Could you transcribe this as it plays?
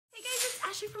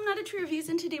Asheli from Not a Tree Reviews,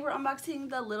 and today we're unboxing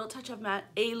the Little Touch of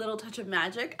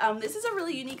Magick. This is a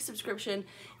really unique subscription.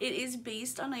 It is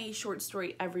based on a short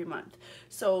story every month.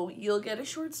 So you'll get a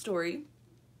short story,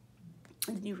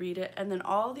 and then you read it, and then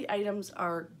all the items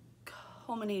are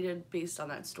culminated based on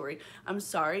that story. I'm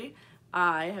sorry,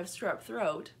 I have strep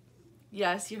throat.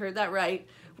 Yes, you heard that right.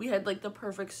 We had like the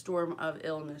perfect storm of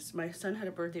illness. My son had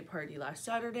a birthday party last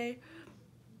Saturday.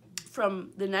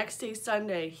 From the next day,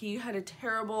 Sunday, he had a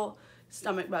terrible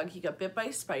stomach bug. He got bit by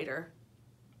a spider,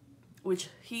 which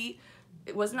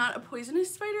it was not a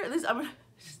poisonous spider. I'm gonna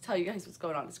just tell you guys what's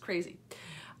going on. It's crazy.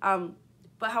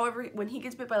 But however, when he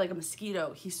gets bit by like a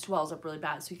mosquito, he swells up really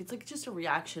bad. So he gets like just a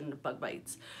reaction to bug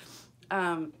bites.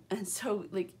 And so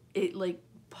like it like,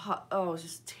 oh, it was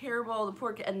just terrible. The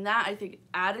poor kid, and that I think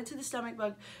added to the stomach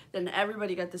bug. Then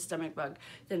everybody got the stomach bug.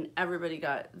 Then everybody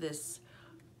got this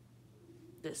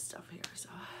stuff here. So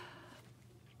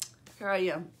here I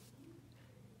am,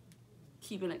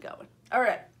 keeping it going. All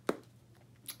right,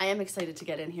 I am excited to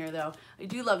get in here though. I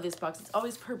do love this box. It's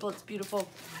always purple. It's beautiful.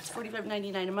 It's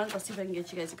 $45.99 a month. I'll see if I can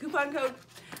get you guys a coupon code.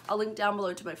 I'll link down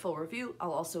below to my full review.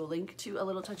 I'll also link to A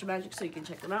Little Touch of Magick so you can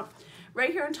check them out.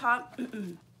 Right here on top,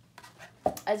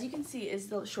 as you can see, is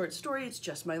the short story. It's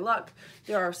Just My Luck.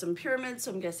 There are some pyramids,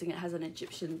 so I'm guessing it has an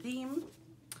Egyptian theme.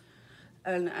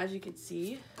 And as you can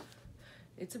see,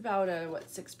 it's about a, what,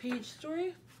 6-page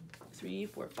story? 3,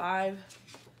 4, 5,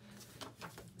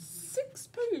 6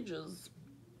 pages.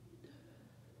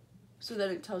 So then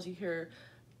it tells you here,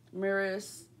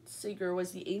 Sager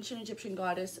was the ancient Egyptian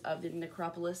goddess of the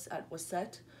necropolis at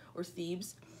Waset, or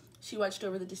Thebes. She watched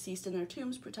over the deceased in their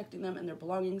tombs, protecting them and their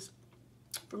belongings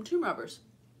from tomb robbers.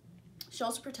 She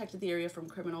also protected the area from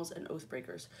criminals and oath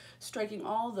breakers, striking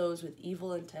all those with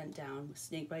evil intent down with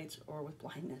snake bites or with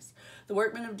blindness. The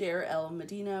workmen of Deir el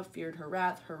Medina feared her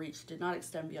wrath. Her reach did not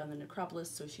extend beyond the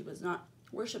necropolis, so she was not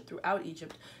worshipped throughout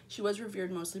Egypt. She was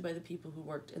revered mostly by the people who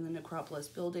worked in the necropolis,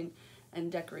 building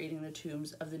and decorating the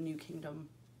tombs of the New Kingdom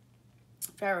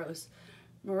pharaohs.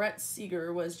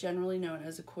 Sager was generally known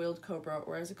as a coiled cobra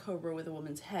or as a cobra with a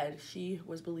woman's head. She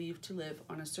was believed to live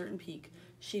on a certain peak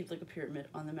shaped like a pyramid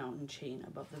on the mountain chain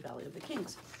above the Valley of the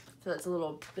Kings. So that's a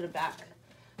little bit of back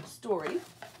story.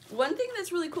 One thing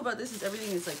that's really cool about this is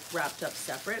everything is like wrapped up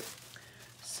separate.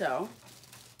 So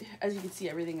as you can see,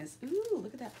 everything is, ooh,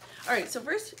 look at that. All right, so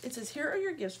first it says, here are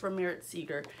your gifts from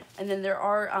Sager. And then there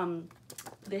are,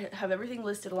 they have everything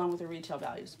listed along with the retail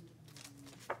values.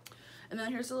 And then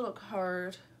here's a little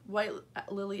card. White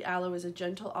Lily Aloe is a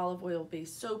gentle olive oil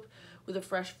based soap with a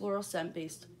fresh floral scent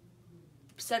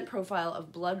profile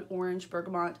of blood orange,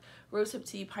 bergamot, rosehip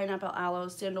tea, pineapple aloe,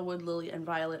 sandalwood, lily, and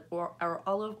violet. Or our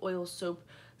olive oil soap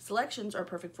selections are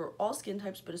perfect for all skin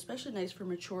types, but especially nice for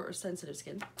mature or sensitive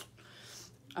skin.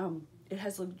 It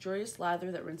has luxurious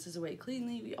lather that rinses away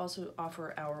cleanly. We also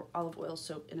offer our olive oil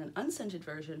soap in an unscented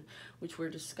version, which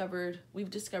we've discovered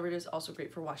is also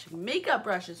great for washing makeup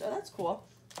brushes. Oh, that's cool.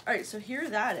 All right, so here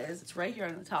that is. It's right here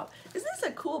on the top. Isn't this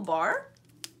a cool bar?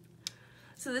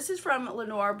 So this is from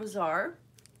Lenoir Bazaar.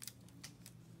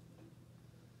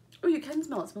 Oh, you can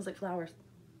smell it. It smells like flowers.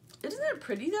 Isn't it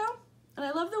pretty though? And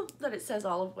I love that it says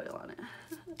olive oil on it.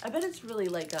 I bet it's really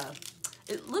like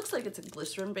it looks like it's a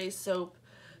glycerin-based soap.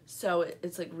 So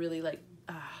it's like really like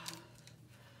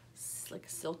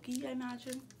silky, I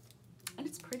imagine. And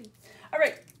it's pretty. All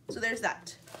right, so there's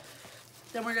that.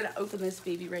 Then we're gonna open this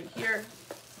baby right here.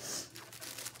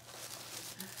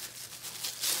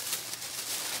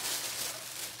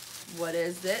 What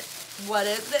is it? What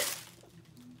is it?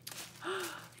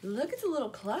 Look at the little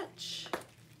clutch.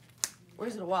 Or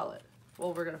is it a wallet?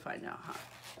 Well, we're gonna find out, huh?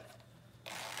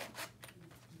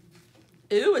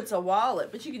 Ooh, it's a wallet,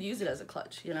 but you could use it as a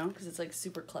clutch, you know, because it's like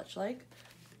super clutch-like.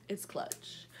 It's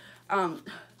clutch.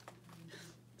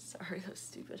 Sorry, that was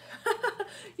stupid.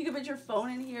 You can put your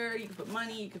phone in here. You can put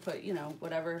money. You could put, you know,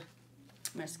 whatever,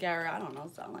 mascara. I don't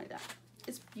know, something like that.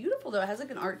 It's beautiful though. It has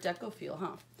like an Art Deco feel,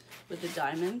 huh? With the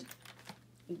diamond,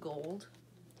 and gold,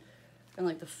 and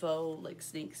like the faux like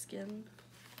snake skin.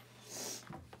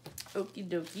 Okie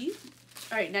dokie.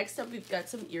 All right, next up we've got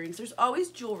some earrings. There's always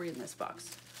jewelry in this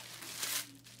box.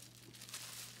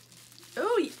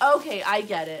 Oh, okay, I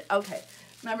get it. Okay,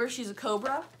 remember she's a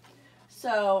cobra,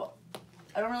 so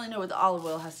I don't really know what the olive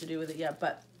oil has to do with it yet,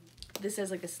 but this has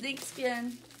like a snake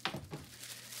skin.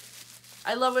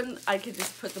 I love when I could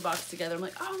just put the box together. I'm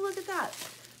like, oh, look at that.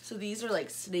 So these are like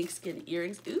snakeskin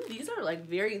earrings. Ooh, these are like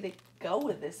they go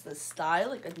with this, the style,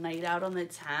 like a night out on the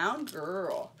town,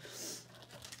 girl.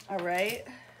 All right.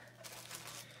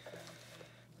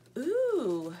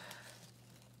 Ooh.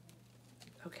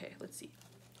 Okay, let's see.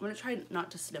 I'm gonna try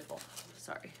not to sniffle.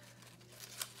 Sorry.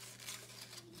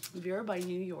 Vera by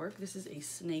New York. This is a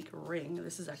snake ring.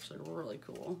 This is actually really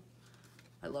cool.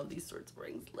 I love these sorts of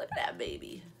rings. Look at that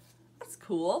baby. That's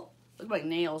cool. Look at my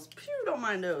nails. Phew, don't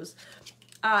mind those.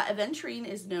 Aventurine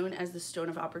is known as the stone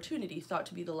of opportunity, thought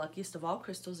to be the luckiest of all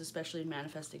crystals, especially in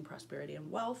manifesting prosperity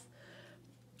and wealth.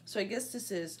 So I guess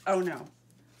this is, oh no,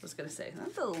 I was gonna say,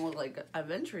 that doesn't look like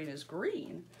aventurine is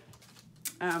green.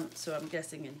 So I'm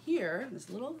guessing in here, this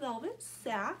little velvet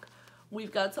sack,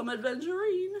 we've got some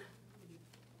aventurine.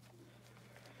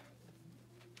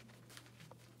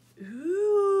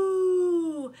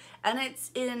 Ooh, and it's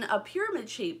in a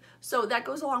pyramid shape. So that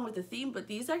goes along with the theme, but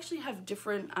these actually have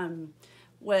different,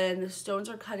 when the stones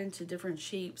are cut into different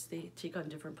shapes, they take on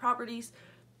different properties.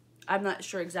 I'm not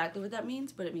sure exactly what that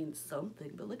means, but it means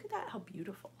something. But look at that, how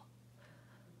beautiful.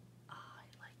 Oh, I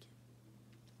like it.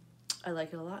 I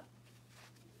like it a lot.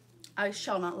 I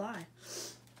shall not lie.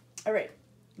 All right,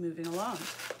 moving along.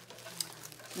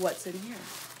 What's in here?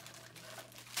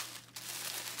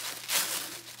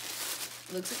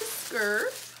 Looks like a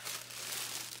skirt.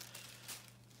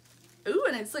 Ooh,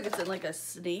 and it's like it's in like a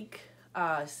snake,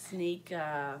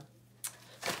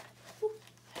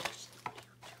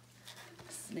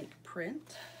 snake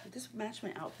print. Did this match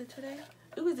my outfit today?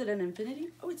 Ooh, is it an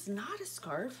infinity? Oh, it's not a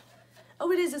scarf. Oh,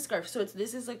 it is a scarf. So it's,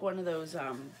 this is like one of those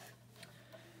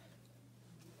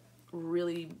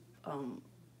really ta-da!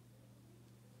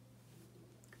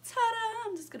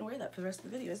 I'm just gonna wear that for the rest of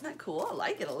the video. Isn't that cool? I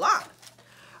like it a lot.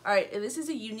 All right, and this is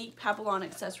a unique Papillon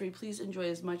accessory. Please enjoy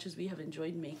as much as we have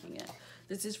enjoyed making it.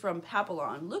 This is from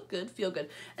Papillon. Look good, feel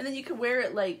good. And then you can wear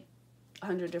it like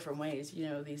 100 different ways. You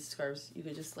know, these scarves, you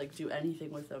could just like do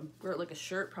anything with them. Wear it like a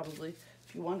shirt probably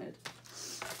if you wanted.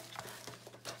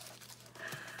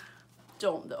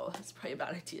 Don't though, that's probably a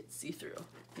bad idea. It's see-through,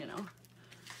 you know.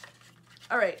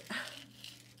 All right,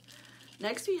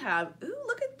 next we have, ooh,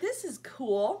 look at this, is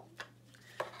cool.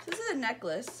 This is a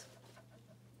necklace.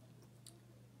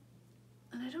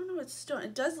 And I don't know what stone,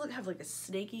 it does look, have like a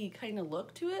snaky kind of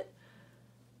look to it.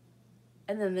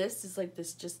 And then this is like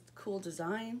this just cool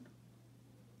design.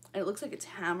 And it looks like it's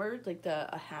hammered, like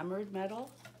a hammered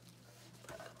metal.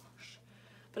 Gosh.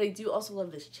 But I do also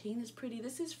love this chain, is pretty.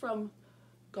 This is from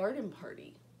Garden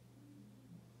Party.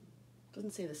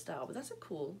 Doesn't say the style, but that's a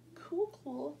cool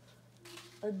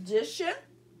addition.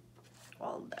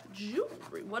 All that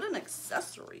jewelry. What an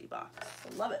accessory box.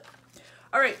 I love it.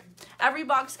 All right, every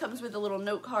box comes with a little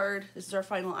note card. This is our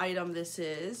final item. This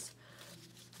is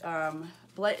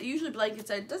usually blankets.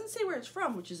 It doesn't say where it's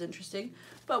from, which is interesting.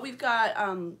 But we've got,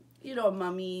 you know, a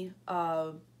mummy,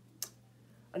 an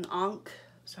ankh.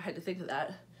 So I had to think of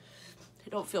that. I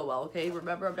don't feel well, okay?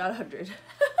 Remember, I'm not 100.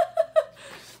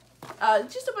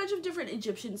 Just a bunch of different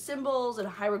Egyptian symbols and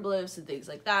hieroglyphs and things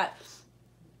like that.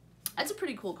 That's a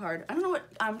pretty cool card. I don't know what,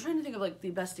 I'm trying to think of like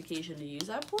the best occasion to use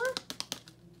that for.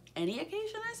 Any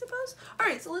occasion, I suppose. All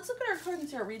right, so let's look at our cards and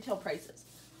see our retail prices.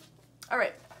 All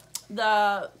right,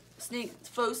 the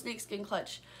faux snakeskin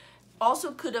clutch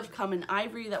also could have come in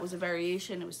ivory. That was a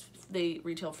variation. It was, they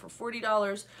retailed for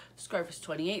 $40. The scarf is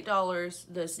 $28.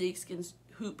 The snakeskin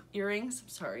hoop earrings, I'm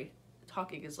sorry,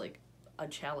 talking is like a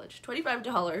challenge,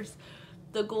 $25.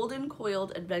 The golden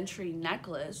coiled aventurine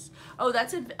necklace. Oh,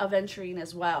 that's aventurine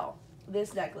as well.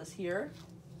 This necklace here.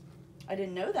 I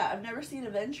didn't know that. I've never seen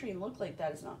aventurine look like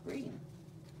that. It's not green.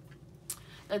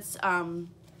 That's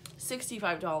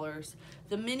 $65.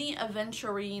 The mini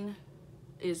aventurine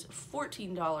is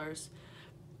 $14.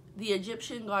 The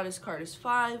Egyptian goddess card is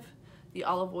 $5. The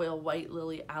olive oil white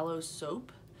lily aloe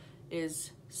soap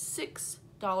is $6.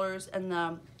 And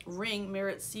the ring,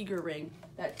 Merit Seeger ring,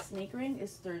 that snake ring,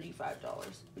 is $35,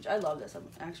 which I love this. I'm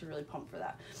actually really pumped for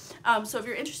that. So if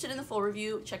you're interested in the full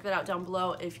review, check that out down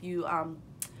below. If you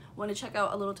want to check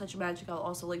out A Little Touch of Magic, I'll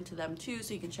also link to them too,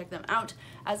 so you can check them out.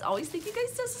 As always, thank you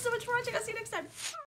guys so much for watching. I'll see you next time.